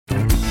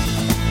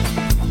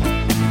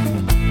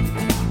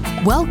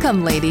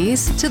Welcome,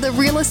 ladies, to the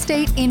Real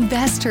Estate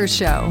Investor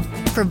Show,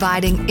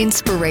 providing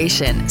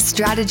inspiration,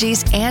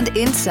 strategies, and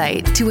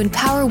insight to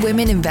empower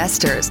women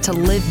investors to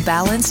live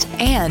balanced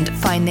and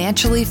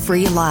financially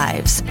free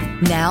lives.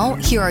 Now,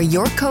 here are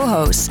your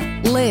co-hosts,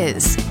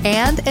 Liz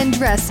and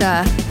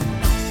Andresa.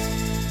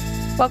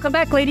 Welcome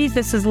back, ladies.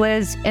 This is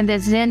Liz. And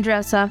this is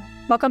Andresa.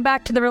 Welcome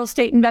back to the Real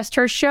Estate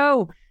Investor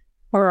Show,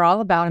 where we're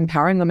all about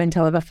empowering women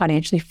to live a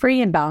financially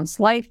free and balanced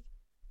life.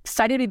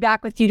 Excited to be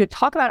back with you to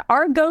talk about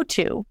our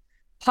go-to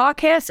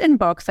podcasts and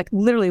books, like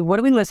literally what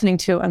are we listening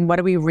to and what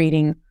are we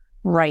reading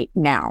right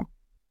now.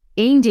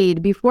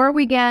 Indeed. Before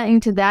we get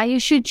into that, you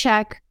should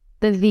check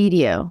the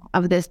video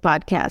of this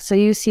podcast. So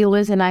you see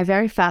Liz and I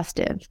very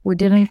festive. We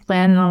didn't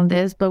plan on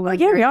this, but we're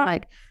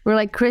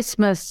like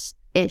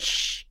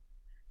Christmas-ish.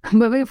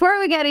 But before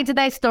we get into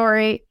that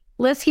story,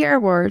 let's hear a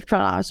word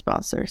from our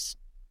sponsors.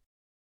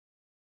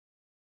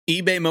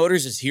 eBay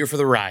Motors is here for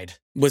the ride.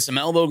 With some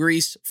elbow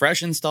grease,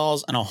 fresh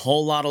installs, and a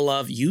whole lot of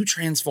love, you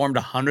transformed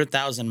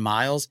 100,000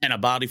 miles and a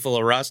body full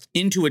of rust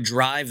into a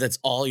drive that's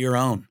all your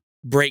own.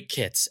 Brake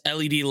kits,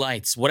 LED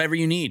lights, whatever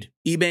you need,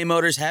 eBay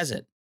Motors has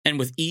it. And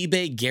with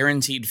eBay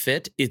Guaranteed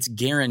Fit, it's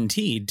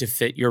guaranteed to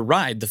fit your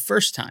ride the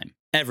first time,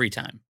 every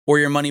time, or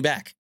your money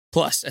back.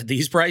 Plus, at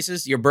these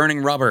prices, you're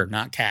burning rubber,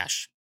 not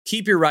cash.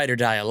 Keep your ride or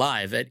die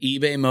alive at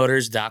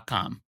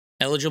ebaymotors.com.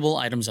 Eligible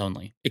items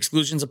only.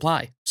 Exclusions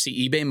apply.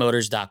 See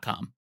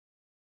ebaymotors.com.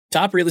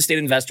 Top real estate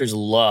investors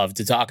love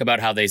to talk about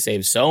how they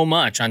save so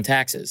much on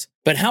taxes.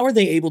 But how are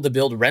they able to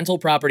build rental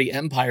property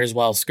empires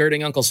while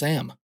skirting Uncle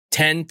Sam?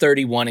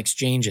 1031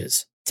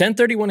 exchanges.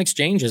 1031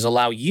 exchanges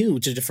allow you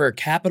to defer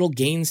capital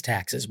gains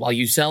taxes while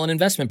you sell an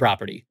investment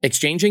property,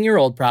 exchanging your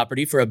old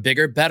property for a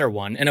bigger, better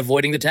one and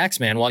avoiding the tax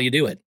man while you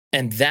do it.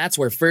 And that's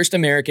where First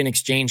American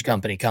Exchange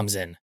Company comes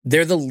in.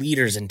 They're the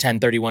leaders in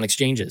 1031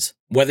 exchanges.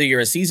 Whether you're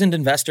a seasoned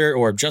investor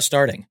or just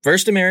starting,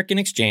 First American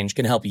Exchange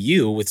can help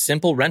you with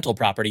simple rental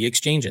property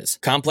exchanges,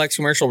 complex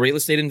commercial real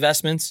estate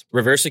investments,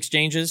 reverse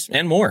exchanges,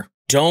 and more.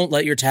 Don't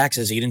let your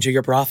taxes eat into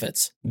your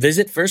profits.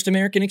 Visit First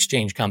American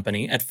Exchange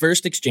Company at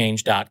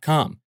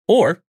firstexchange.com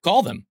or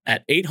call them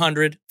at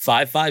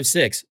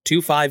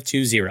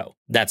 800-556-2520.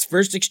 That's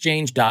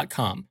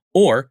firstexchange.com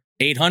or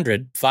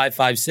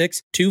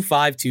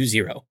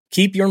 800-556-2520.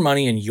 Keep your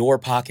money in your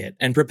pocket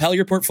and propel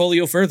your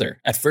portfolio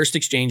further at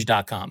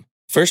firstexchange.com.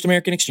 First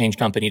American Exchange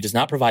Company does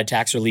not provide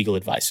tax or legal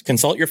advice.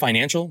 Consult your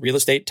financial, real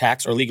estate,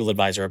 tax, or legal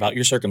advisor about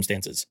your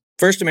circumstances.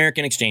 First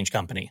American Exchange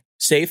Company.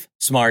 Safe,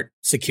 smart,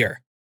 secure.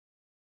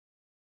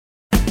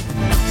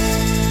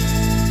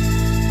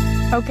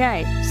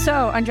 Okay,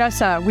 so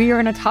Andresa, we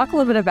are going to talk a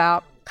little bit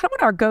about kind of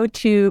what our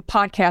go-to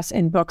podcasts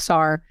and books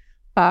are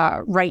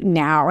right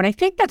now. And I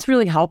think that's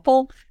really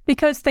helpful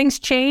because things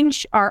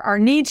change, our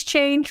needs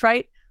change,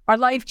 right? Our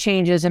life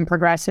changes and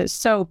progresses.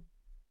 So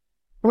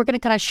we're going to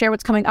kind of share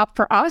what's coming up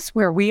for us,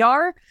 where we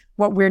are,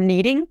 what we're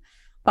needing,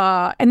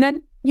 and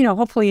then,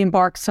 hopefully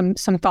embark some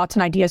thoughts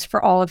and ideas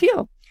for all of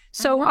you.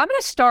 So I'm going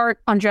to start,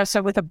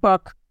 Andresa, with a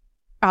book.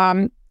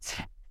 The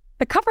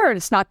cover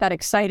is not that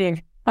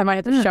exciting. I might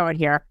have to show it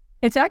here.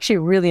 It's actually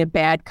really a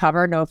bad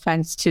cover. No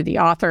offense to the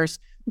authors,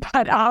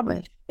 but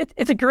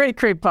it's a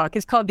great book.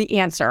 It's called The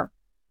Answer.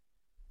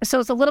 So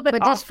it's a little bit.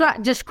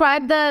 But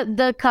describe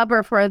the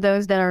cover for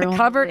those that are the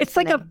cover. It's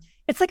like a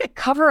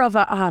cover of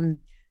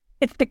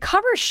it's the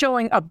cover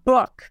showing a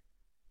book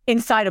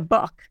inside a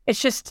book. It's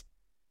just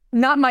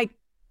not my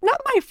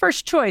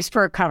first choice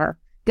for a cover.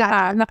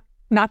 Not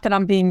that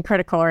I'm being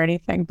critical or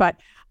anything, but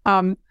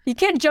you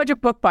can't judge a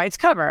book by its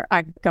cover.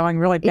 I'm going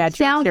really bad. It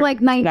sounds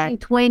like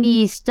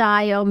 1920s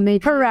style,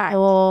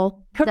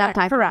 medieval, that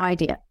type of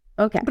idea.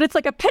 Okay. But it's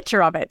like a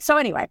picture of it. So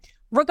anyway,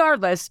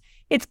 regardless,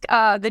 it's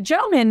the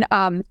gentleman,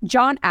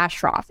 John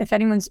Ashroff. If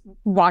anyone's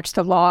watched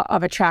The Law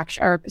of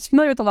Attraction or is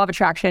familiar with The Law of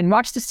Attraction,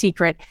 watch The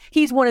Secret.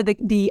 He's one of the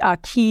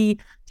key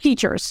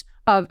teachers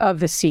of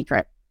The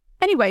Secret.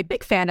 Anyway,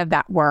 big fan of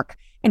that work.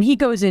 And he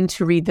goes in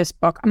to read this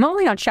book. I'm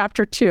only on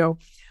chapter 2.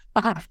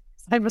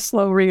 I'm a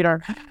slow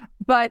reader.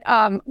 But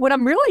what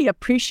I'm really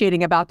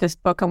appreciating about this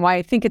book and why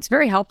I think it's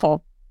very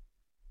helpful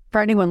for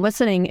anyone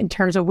listening in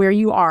terms of where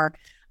you are,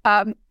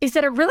 is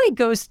that it really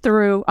goes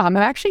through,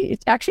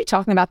 it's actually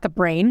talking about the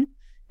brain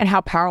and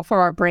how powerful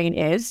our brain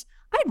is.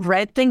 I've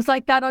read things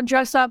like that on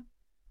Dress Up,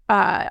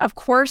 of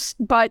course,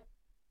 but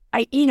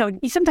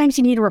sometimes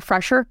you need a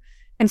refresher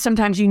and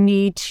sometimes you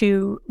need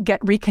to get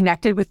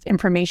reconnected with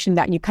information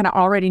that you kind of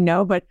already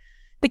know. But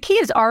the key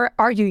is,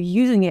 are you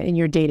using it in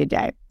your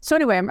day-to-day? So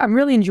anyway, I'm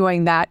really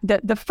enjoying that.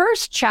 The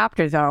first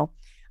chapter, though,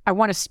 I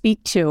want to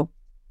speak to,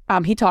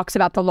 he talks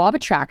about the law of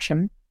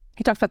attraction.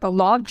 He talks about the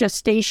law of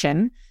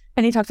gestation,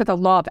 and he talks about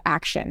the law of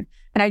action.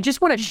 And I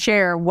just want to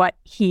share what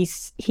he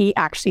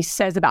actually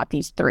says about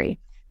these three,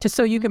 just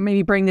so you can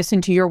maybe bring this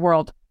into your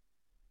world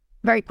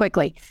very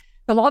quickly.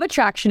 The law of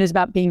attraction is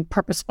about being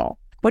purposeful.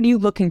 What are you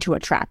looking to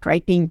attract,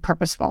 right? Being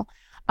purposeful.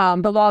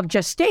 The law of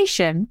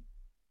gestation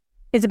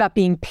is about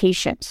being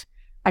patient.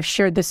 I've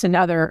shared this in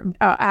other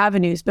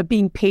avenues, but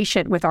being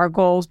patient with our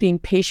goals, being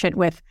patient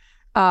with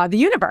the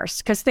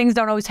universe, because things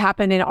don't always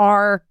happen in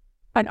our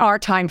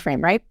time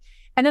frame, right?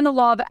 And then the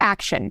law of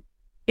action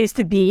is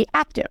to be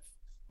active,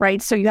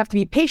 right? So you have to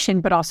be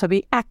patient, but also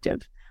be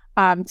active.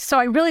 So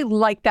I really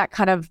like that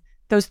kind of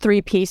those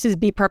three pieces: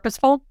 be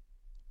purposeful,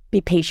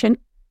 be patient,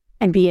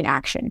 and be in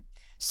action.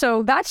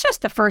 So that's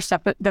just the first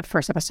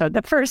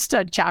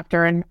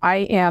chapter. And I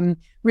am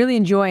really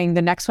enjoying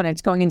the next one.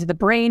 It's going into the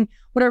brain.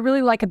 What I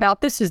really like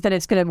about this is that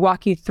it's going to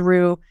walk you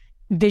through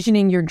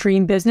visioning your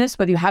dream business,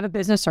 whether you have a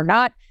business or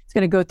not. It's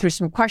going to go through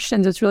some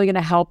questions. It's really going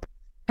to help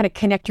kind of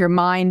connect your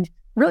mind,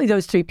 really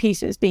those three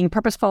pieces: being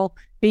purposeful,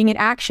 being in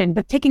action,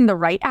 but taking the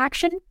right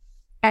action.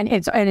 And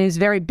it's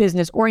very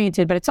business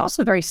oriented, but it's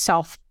also very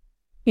self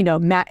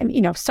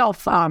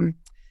development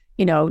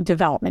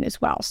as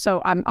well.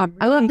 So I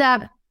love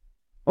that.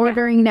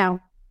 Ordering now.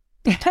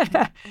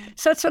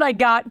 So that's what I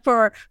got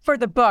for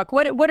the book.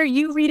 What are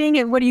you reading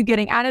and what are you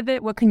getting out of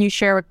it? What can you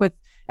share with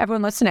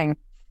everyone listening?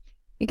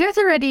 You guys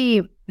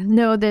already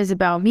know this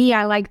about me.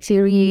 I like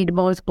to read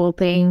multiple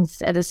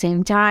things at the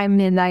same time,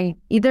 and I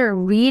either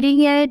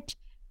reading it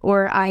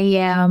or I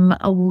am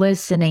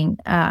listening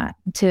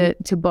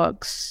to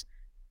books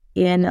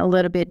in a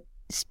little bit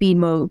speed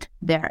mode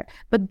there.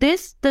 But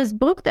this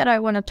book that I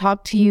want to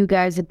talk to you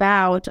guys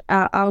about,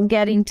 I'll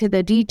get into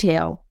the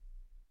detail.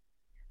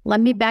 Let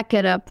me back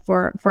it up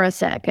for a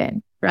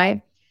second,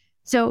 right?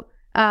 So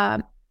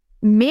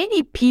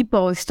many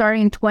people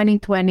starting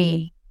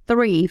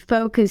 2023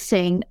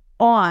 focusing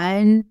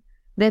on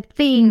the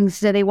things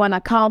that they want to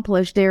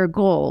accomplish, their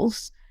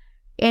goals.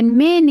 And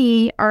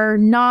many are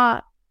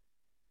not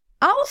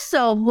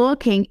also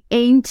looking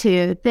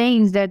into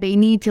things that they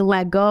need to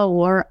let go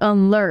or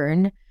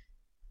unlearn,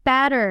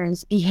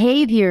 patterns,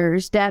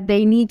 behaviors that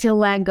they need to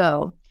let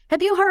go.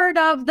 Have you heard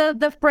of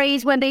the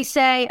phrase when they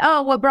say,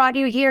 oh, what brought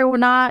you here will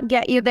not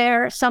get you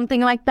there,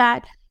 something like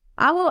that?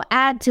 I will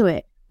add to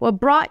it. What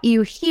brought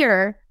you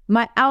here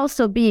might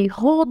also be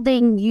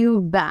holding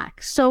you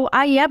back. So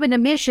I have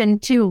an mission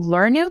to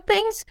learn new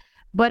things,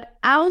 but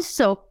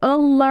also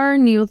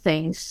unlearn new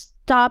things,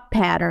 stop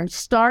patterns,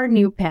 start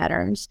new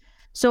patterns.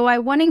 So I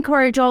want to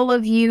encourage all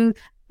of you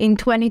in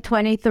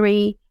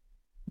 2023,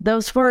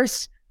 those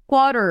first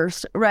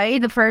quarters, right?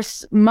 The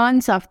first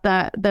months of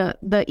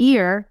the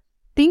year,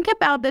 think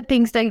about the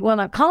things that you want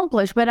to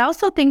accomplish, but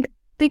also think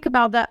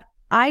about the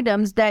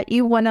items that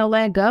you want to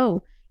let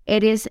go.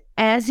 It is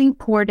as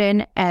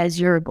important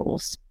as your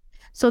goals.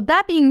 So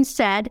that being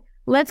said,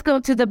 let's go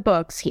to the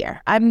books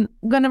here. I'm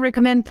going to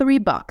recommend 3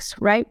 books,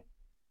 right?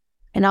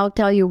 And I'll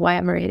tell you why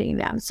I'm reading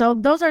them. So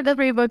those are the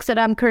 3 books that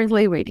I'm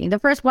currently reading. The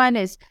first one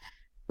is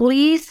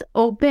Please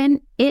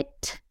Open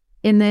It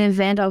in the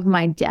Event of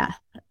My Death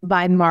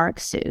by Mark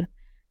Sue.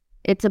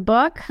 It's a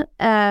book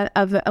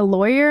of a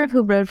lawyer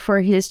who wrote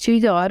for his 2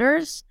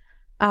 daughters.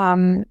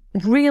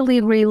 Really,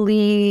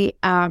 really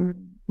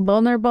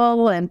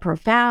vulnerable and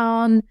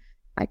profound.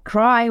 I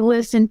cry,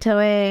 listen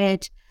to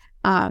it.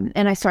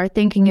 And I started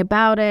thinking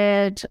about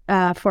it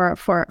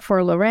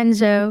for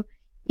Lorenzo.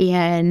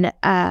 And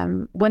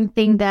one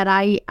thing that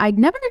I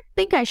never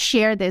think I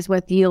share this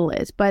with you,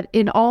 Liz, but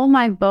in all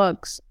my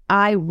books,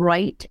 I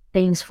write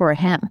things for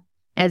him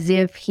as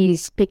if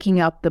he's picking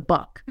up the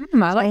book.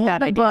 I like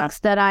that idea. The books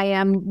that I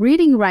am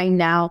reading right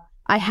now,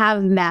 I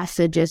have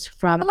messages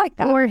from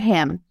for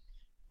him.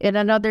 And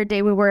another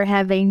day we were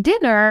having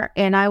dinner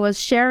and I was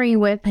sharing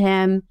with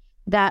him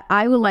that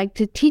I would like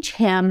to teach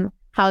him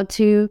how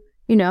to,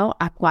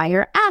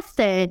 acquire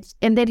assets.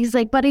 And then he's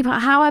like, but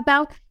how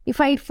about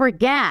if I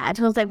forget?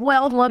 I was like,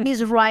 well,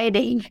 mommy's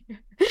writing.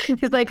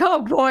 He's like,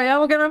 oh boy,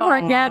 I'm going to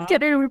forget.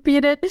 Can you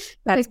repeat it?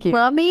 That's cute.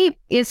 Mommy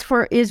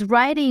is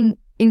writing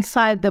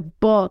inside the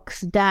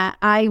books that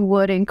I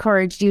would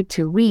encourage you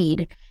to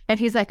read. And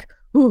he's like,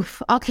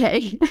 oof,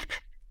 okay.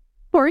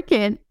 Poor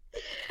kid.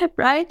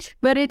 Right?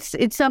 But it's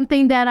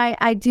something that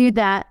I do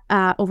that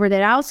over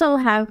there. I also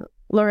have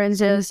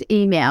Lorenzo's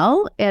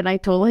email, and I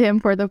told him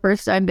for the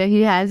first time that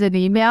he has an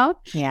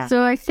email. Yeah.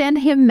 So I send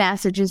him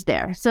messages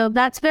there. So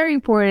that's very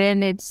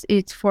important.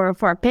 It's for a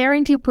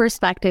parenting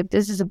perspective.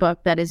 This is a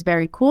book that is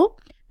very cool.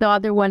 The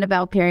other one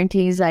about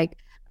parenting is like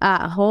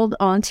Hold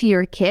On to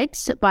Your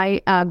Kids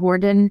by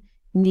Gordon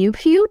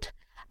Newfield.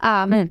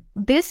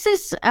 This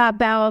is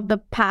about the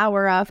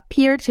power of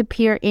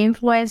peer-to-peer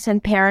influence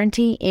and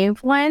parenting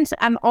influence.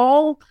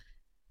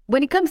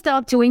 When it comes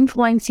down to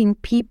influencing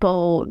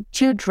people,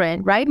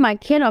 children, right? My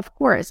kid, of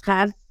course,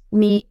 has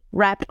me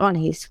wrapped on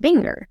his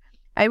finger.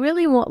 I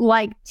really would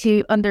like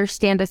to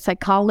understand the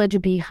psychology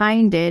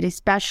behind it,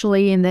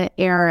 especially in the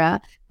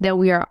era that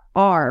we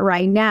are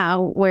right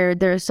now, where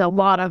there's a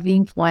lot of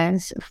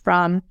influence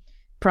from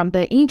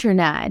the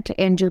internet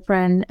and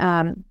different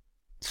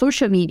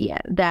social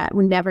media that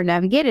we never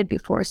navigated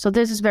before. So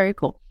this is very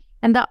cool.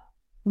 And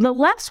the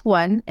last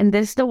one, and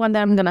this is the one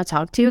that I'm going to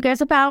talk to you guys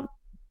about,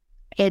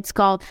 it's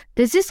called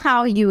This Is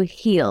How You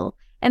Heal.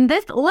 And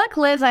look,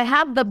 Liz, I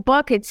have the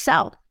book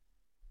itself.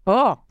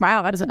 Oh,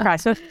 wow, that is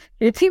impressive.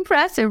 It's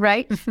impressive,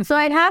 right? So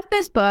I have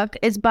this book.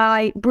 It's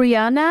by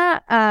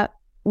Brianna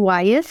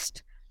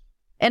Wyest.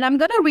 And I'm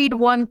going to read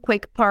one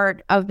quick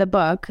part of the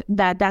book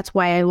that's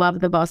why I love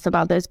the most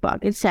about this book.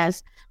 It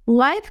says,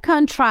 life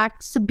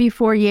contracts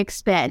before he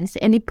expands,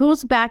 and he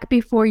pulls back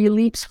before he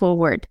leaps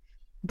forward.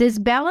 This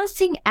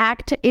balancing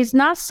act is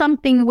not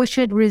something we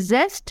should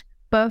resist,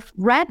 but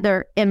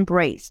rather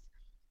embrace.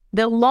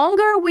 The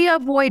longer we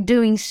avoid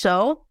doing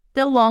so,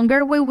 the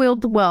longer we will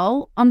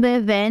dwell on the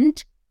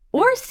event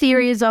or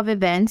series of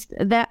events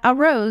that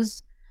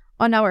arose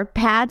on our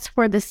paths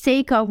for the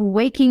sake of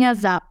waking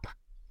us up,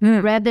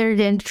 rather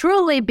than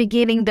truly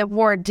beginning the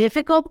more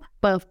difficult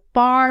but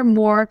far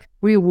more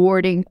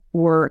rewarding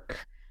work.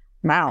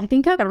 Wow. I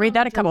think I'm going to read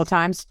that a couple of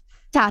times.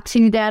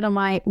 Tattooing that on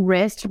my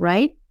wrist,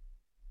 right?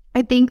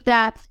 I think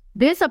that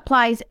this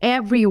applies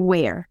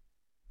everywhere.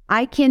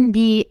 I can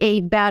be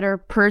a better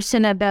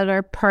person, a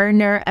better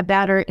partner, a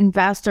better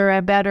investor,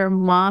 a better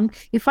mom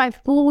if I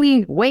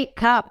fully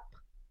wake up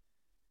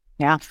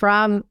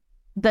from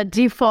the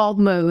default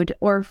mode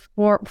or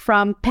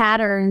from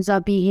patterns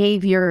of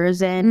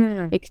behaviors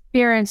and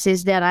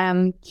experiences that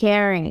I'm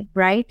carrying,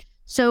 right?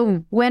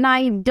 So when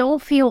I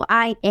don't feel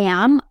I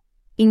am,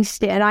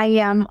 instead I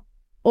am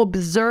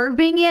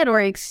observing it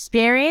or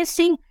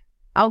experiencing.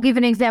 I'll give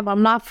an example.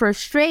 I'm not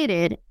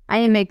frustrated. I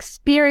am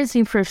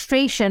experiencing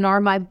frustration, or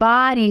my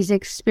body's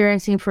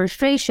experiencing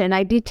frustration.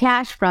 I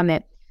detach from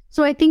it.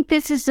 So I think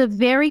this is a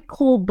very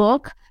cool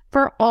book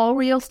for all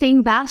real estate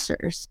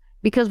investors,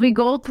 because we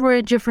go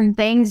through different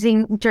things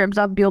in terms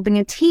of building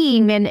a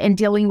team and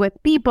dealing with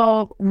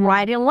people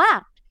right and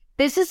left.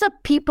 This is a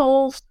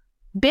people's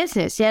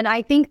business. And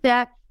I think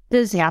that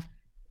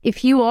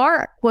if you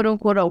are quote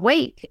unquote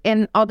awake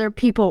and other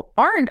people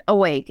aren't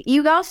awake,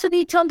 you also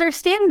need to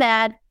understand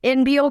that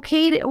and be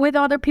okay with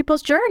other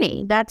people's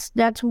journey. That's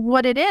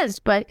what it is.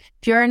 But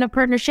if you're in a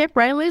partnership,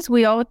 right, Liz,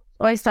 we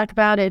always talk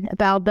about it,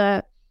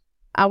 about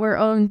our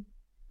own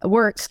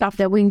work stuff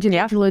that we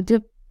individually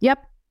do. Yep.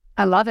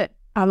 I love it.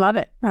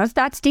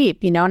 That's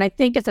deep, and I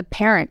think as a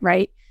parent,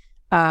 right,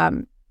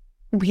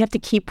 we have to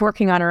keep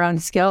working on our own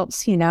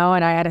skills, and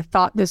I had a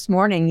thought this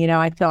morning,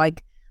 I feel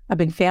like I've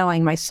been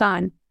failing my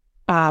son.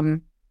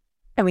 And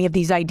we have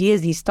these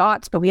ideas, these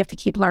thoughts, but we have to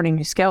keep learning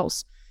new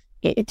skills.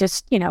 It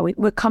just,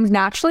 it comes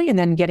naturally, and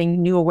then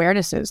getting new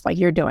awarenesses like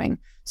you're doing.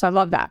 So I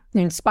love that. It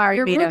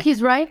inspired me. You're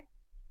rookies, right?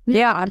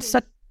 Yeah,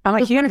 I'm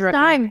a huge rookie.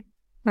 Time.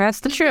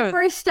 That's the truth.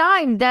 First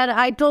time that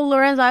I told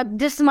Lorenz,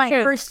 this is my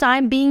first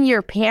time being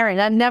your parent.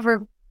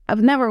 I've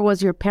never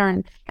was your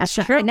parent.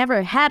 I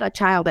never had a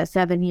child at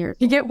 7 years.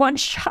 You get one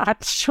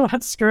shot. Screw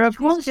up.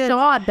 One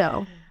shot,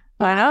 though.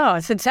 I know,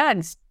 it's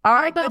intense. All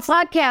right, but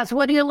podcast,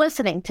 what are you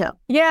listening to?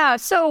 Yeah,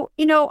 so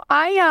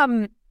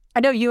I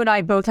know you and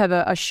I both have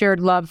a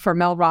shared love for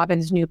Mel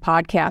Robbins' new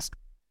podcast,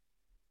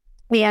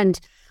 and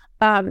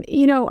I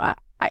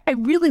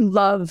really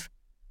love,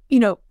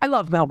 I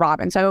love Mel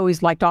Robbins. I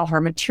always liked all her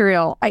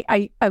material.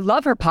 I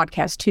love her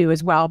podcast too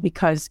as well,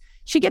 because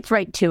she gets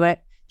right to it.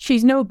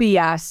 She's no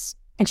BS,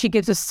 and she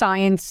gives us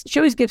science. She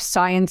always gives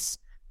science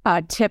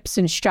tips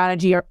and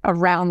strategy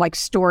around like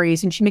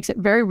stories, and she makes it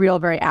very real,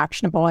 very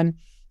actionable. And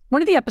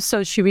one of the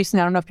episodes she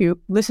recently, I don't know if you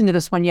listened to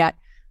this one yet.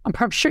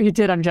 I'm sure you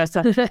did,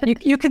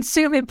 Andresa. you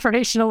consume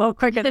information a little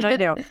quicker than I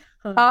do.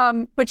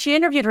 But she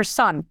interviewed her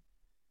son.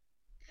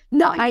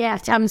 No,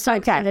 yes, I'm so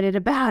excited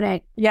about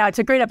it. Yeah, it's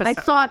a great episode.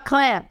 I saw a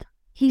clip.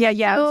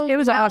 It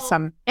was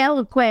awesome,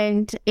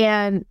 eloquent,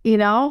 and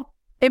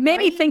it made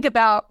me think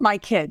about my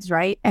kids,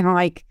 right? And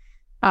like,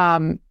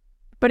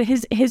 but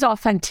his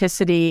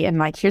authenticity, and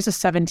like, here's a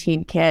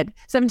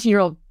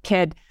 17-year-old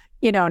kid,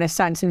 in a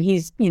sense, and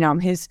he's,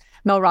 his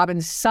Mel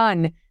Robbins'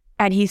 son,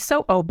 and he's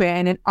so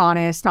open and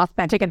honest and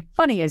authentic and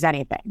funny as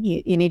anything.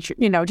 You need,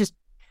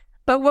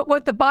 but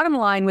what the bottom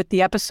line with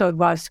the episode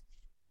was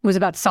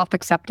about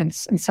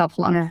self-acceptance and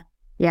self-love.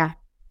 Yeah.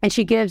 And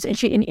she gives, and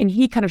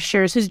he kind of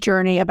shares his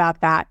journey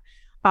about that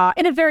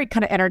in a very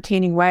kind of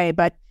entertaining way.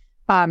 But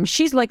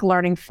she's like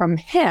learning from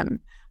him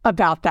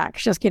about that.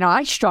 She's like,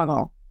 I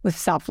struggle with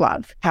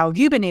self-love. How have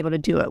you been able to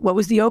do it? What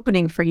was the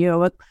opening for you?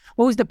 What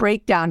was the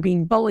breakdown,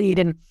 being bullied,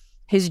 and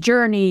his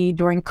journey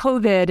during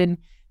COVID,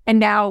 and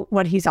now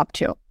what he's up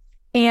to.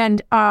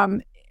 And,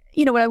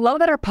 what I love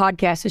about her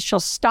podcast is she'll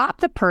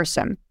stop the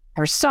person,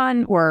 her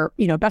son, or,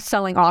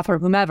 best-selling author,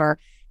 whomever,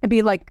 and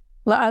be like,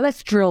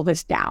 let's drill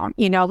this down.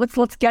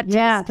 Let's get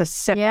to the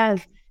specifics.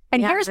 Yes.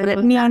 And here's what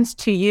it means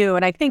to you.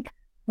 And I think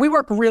we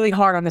work really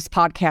hard on this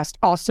podcast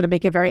also to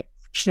make it very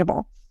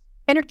actionable,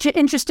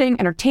 interesting,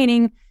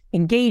 entertaining,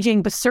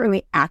 engaging, but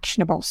certainly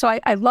actionable. So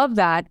I love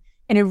that.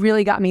 And it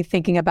really got me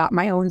thinking about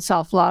my own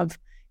self-love.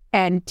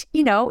 And,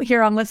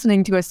 here I'm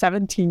listening to a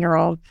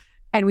 17-year-old,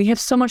 and we have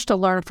so much to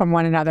learn from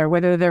one another,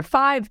 whether they're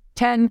 5,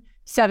 10,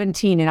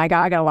 17. And I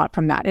got a lot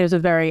from that. It was a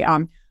very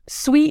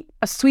sweet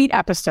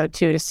episode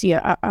too, to see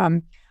a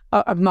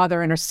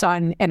mother and her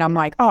son. And I'm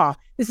like, oh,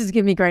 this is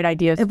giving me great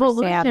ideas.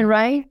 Evolution, for Sam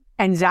right?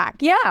 And Zach.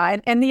 Yeah.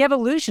 And the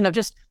evolution of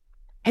just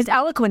his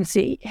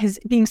eloquency,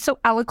 his being so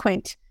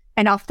eloquent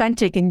and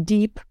authentic and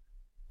deep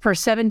for a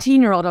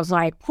 17-year-old. I was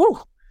like, whew,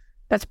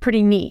 that's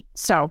pretty neat.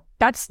 So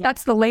that's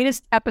the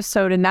latest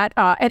episode. And that,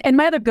 and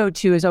my other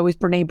go-to is always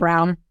Brene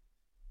Brown.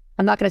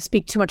 I'm not going to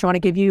speak too much. I want to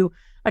give you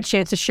a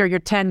chance to share your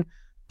 10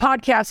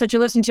 podcasts that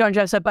you're listening to,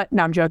 Andresa, but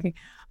no, I'm joking.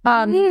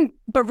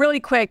 But really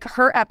quick,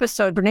 her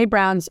episode, Brene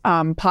Brown's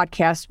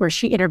podcast, where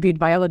she interviewed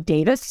Viola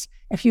Davis.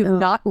 If you've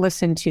not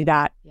listened to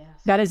that,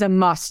 that is a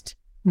must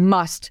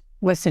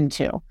listen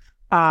to.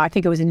 I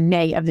think it was in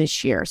May of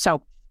this year.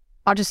 So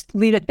I'll just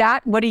leave it at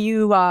that. What are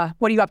you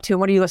up to? And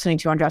what are you listening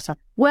to, Andresa?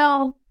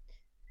 Well,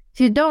 if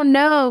you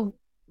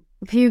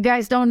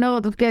guys don't know,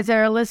 the guys that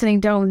are listening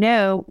don't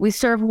know, we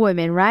serve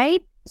women,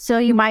 right? So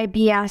you might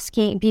be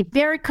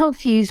very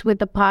confused with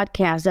the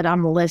podcast that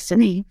I'm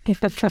listening.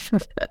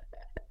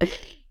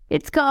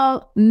 It's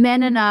called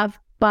Men Enough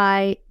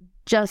by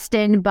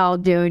Justin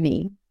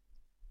Baldoni.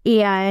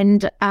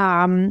 And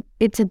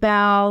it's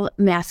about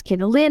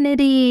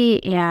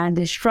masculinity and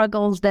the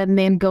struggles that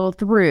men go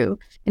through.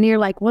 And you're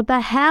like, what the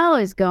hell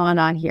is going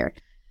on here?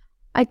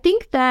 I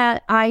think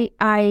that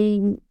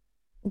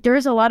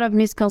there's a lot of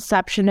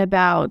misconception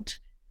about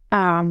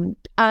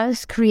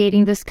us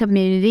creating this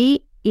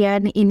community,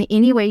 and in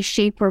any way,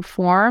 shape, or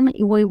form,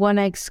 we want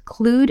to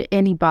exclude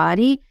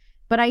anybody.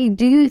 But I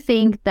do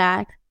think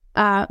that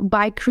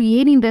by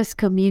creating this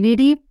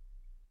community,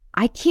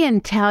 I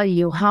can't tell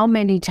you how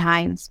many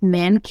times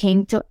men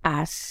came to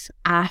us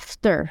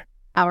after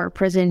our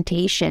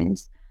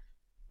presentations.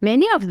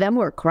 Many of them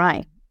were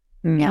crying.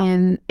 Yeah.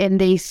 And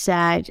they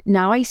said,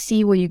 now I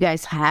see what you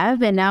guys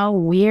have, and now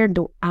where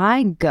do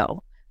I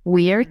go?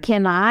 Where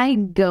can I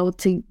go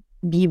to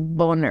be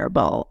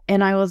vulnerable?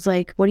 And I was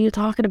like, what are you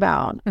talking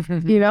about?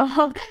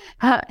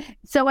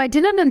 So I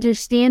didn't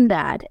understand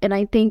that. And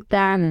I think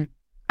that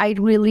I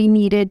really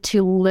needed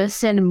to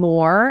listen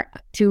more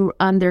to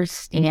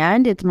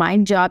understand. It's my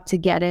job to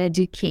get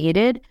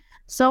educated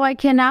so I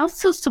can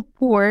also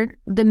support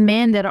the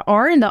men that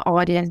are in the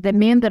audience, the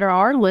men that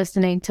are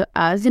listening to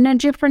us in a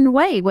different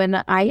way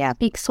when I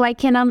speak, so I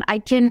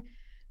can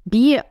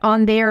be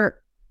on their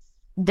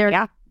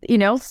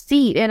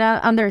seat and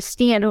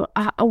understand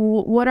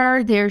what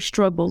are their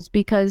struggles,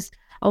 because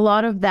a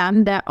lot of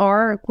them that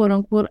are quote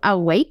unquote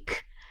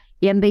awake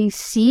and they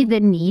see the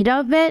need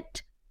of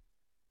it.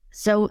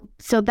 So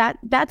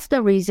that's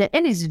the reason,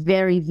 and it's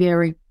very,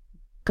 very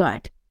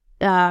good.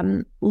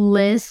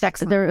 Liz,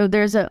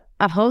 there's a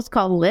host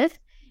called Liz,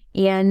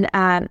 and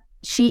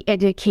she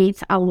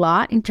educates a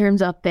lot in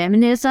terms of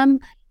feminism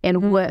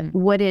and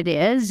what it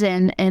is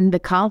and the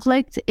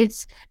conflict.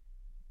 It's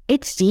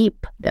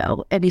deep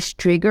though, and it's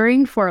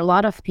triggering for a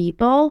lot of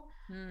people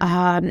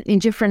in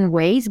different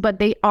ways, but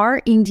they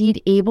are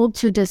indeed able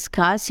to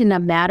discuss in a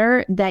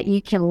matter that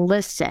you can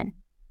listen,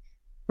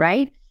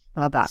 right?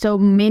 So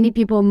many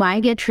people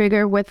might get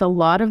triggered with a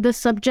lot of the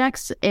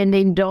subjects and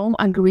they don't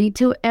agree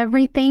to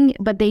everything,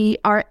 but they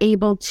are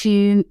able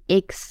to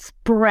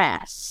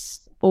express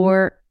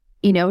or,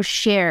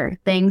 share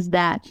things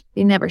that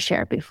they never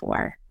shared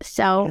before.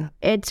 So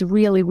it's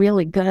really,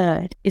 really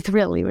good. It's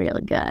really,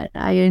 really good.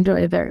 I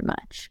enjoy it very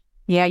much.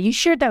 Yeah, you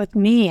shared that with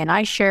me, and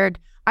I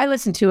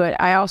listened to it.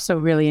 I also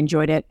really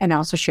enjoyed it, and I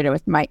also shared it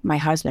with my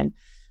husband.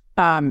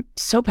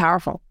 So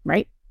powerful,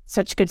 right?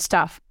 Such good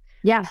stuff.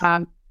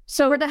 Yeah.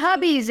 So for the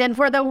hubbies and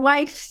for the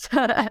wives,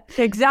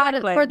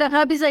 exactly. For the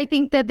hubbies, I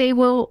think that they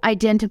will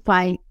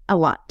identify a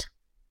lot.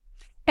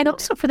 And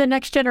also for the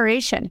next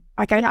generation.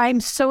 Like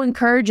I'm so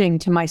encouraging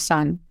to my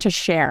son to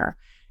share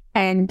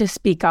and to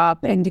speak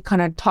up and to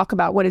kind of talk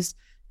about what his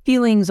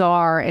feelings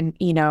are. And,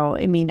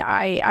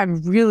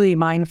 I'm really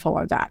mindful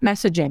of that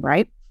messaging,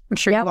 right? I'm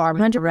sure you are,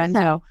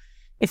 100%.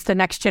 It's the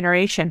next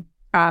generation.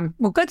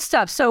 Well, good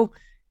stuff. So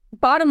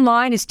bottom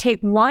line is take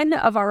one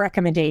of our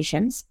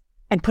recommendations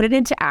and put it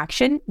into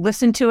action,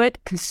 listen to it,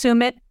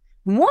 consume it.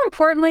 More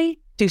importantly,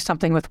 do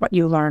something with what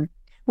you learn.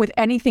 With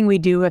anything we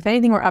do, with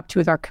anything we're up to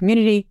with our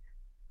community,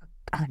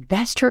 our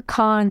Investor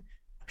Con,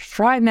 our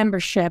Strive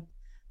membership,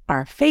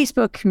 our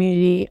Facebook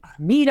community, our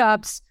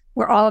meetups,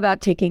 we're all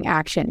about taking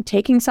action,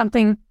 taking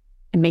something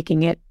and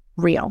making it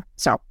real.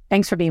 So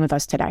thanks for being with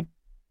us today.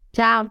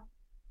 Ciao.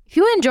 If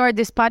you enjoyed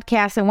this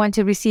podcast and want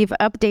to receive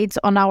updates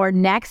on our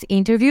next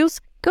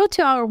interviews, go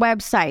to our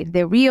website,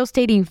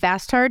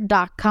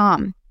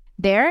 therealestateinvestor.com.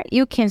 There,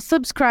 you can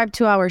subscribe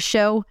to our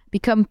show,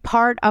 become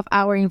part of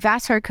our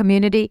investor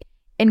community,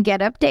 and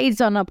get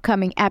updates on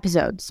upcoming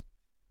episodes.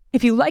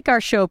 If you like our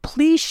show,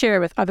 please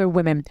share with other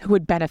women who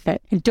would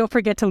benefit. And don't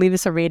forget to leave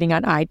us a rating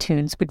on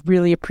iTunes. We'd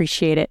really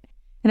appreciate it.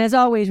 And as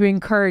always, we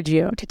encourage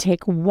you to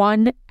take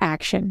one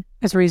action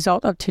as a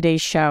result of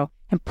today's show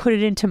and put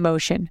it into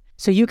motion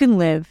so you can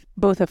live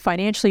both a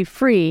financially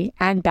free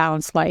and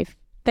balanced life.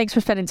 Thanks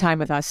for spending time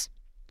with us.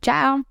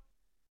 Ciao.